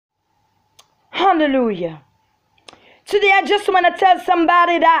Hallelujah. Today I just want to tell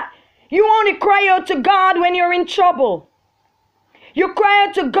somebody that you only cry out to God when you're in trouble. You cry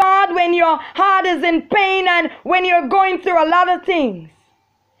out to God when your heart is in pain and when you're going through a lot of things.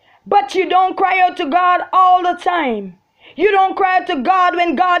 But you don't cry out to God all the time. You don't cry out to God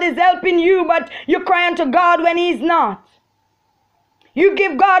when God is helping you, but you cry out to God when He's not. You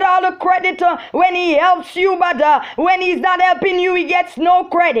give God all the credit when He helps you, but when He's not helping you, He gets no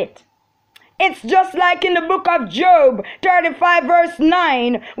credit. It's just like in the book of Job 35 verse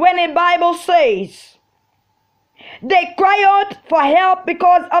 9, when the Bible says, they cry out for help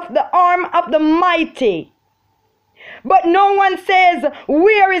because of the arm of the mighty. But no one says,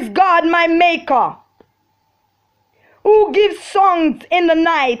 where is God my maker? Who gives songs in the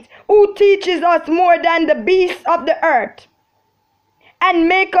night? Who teaches us more than the beasts of the earth? And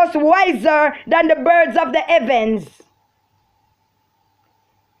make us wiser than the birds of the heavens?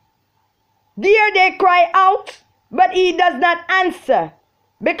 There they cry out, but He does not answer,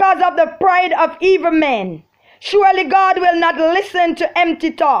 because of the pride of evil men. Surely God will not listen to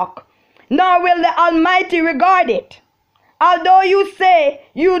empty talk, nor will the Almighty regard it. Although you say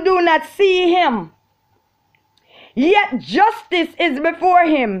you do not see Him, yet justice is before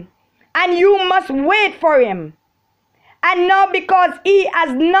Him, and you must wait for Him. And now because He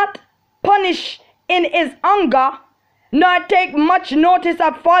has not punished in His anger, nor take much notice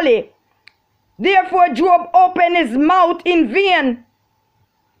of folly, therefore Job opened his mouth in vain.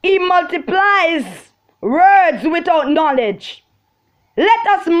 He multiplies words without knowledge. Let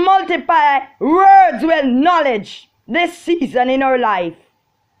us multiply words with knowledge this season in our life.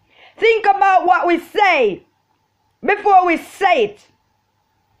 Think about what we say before we say it.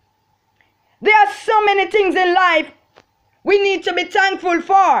 There are so many things in life we need to be thankful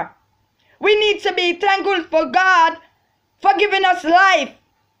for. We need to be thankful for God for giving us life,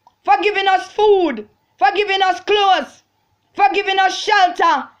 for giving us food, for giving us clothes, for giving us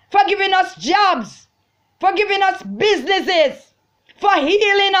shelter, for giving us jobs, for giving us businesses, for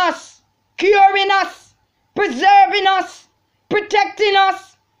healing us, curing us, preserving us, protecting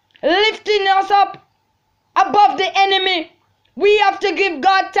us, lifting us up above the enemy. We have to give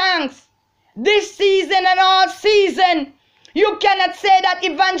God thanks. This season and all season, you cannot say that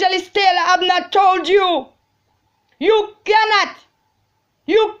Evangelist Taylor have not told you. You cannot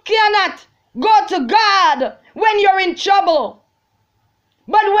go to God when you're in trouble.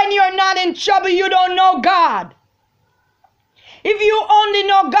 But when you're not in trouble, you don't know God. If you only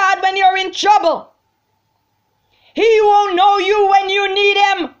know God when you're in trouble, He won't know you when you need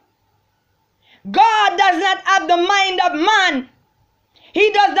Him. God does not have the mind of man.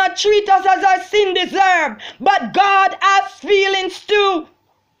 He does not treat us as our sin deserve, but God has feelings too.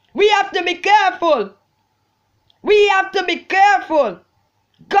 We have to be careful. We have to be careful.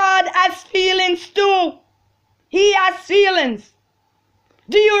 God has feelings too. He has feelings.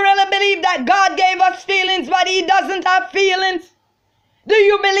 Do you really believe that God gave us feelings, but He doesn't have feelings? Do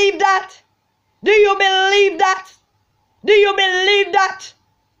you believe that? Do you believe that? Do you believe that?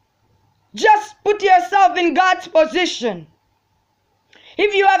 Just put yourself in God's position.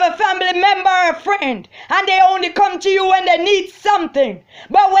 If you have a family member or a friend and they only come to you when they need something,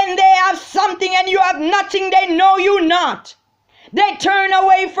 but when they have something and you have nothing, they know you not. They turn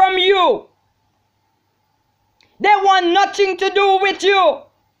away from you. They want nothing to do with you.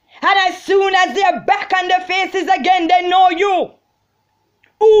 And as soon as they're back on their faces again, they know you.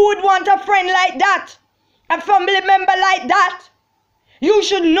 Who would want a friend like that? A family member like that? You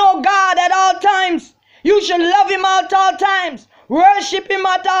should know God at all times. You should love Him at all times. Worship Him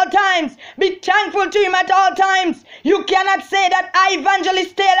at all times. Be thankful to Him at all times. You cannot say that I,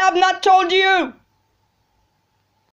 Evangelist Taylor, have not told you.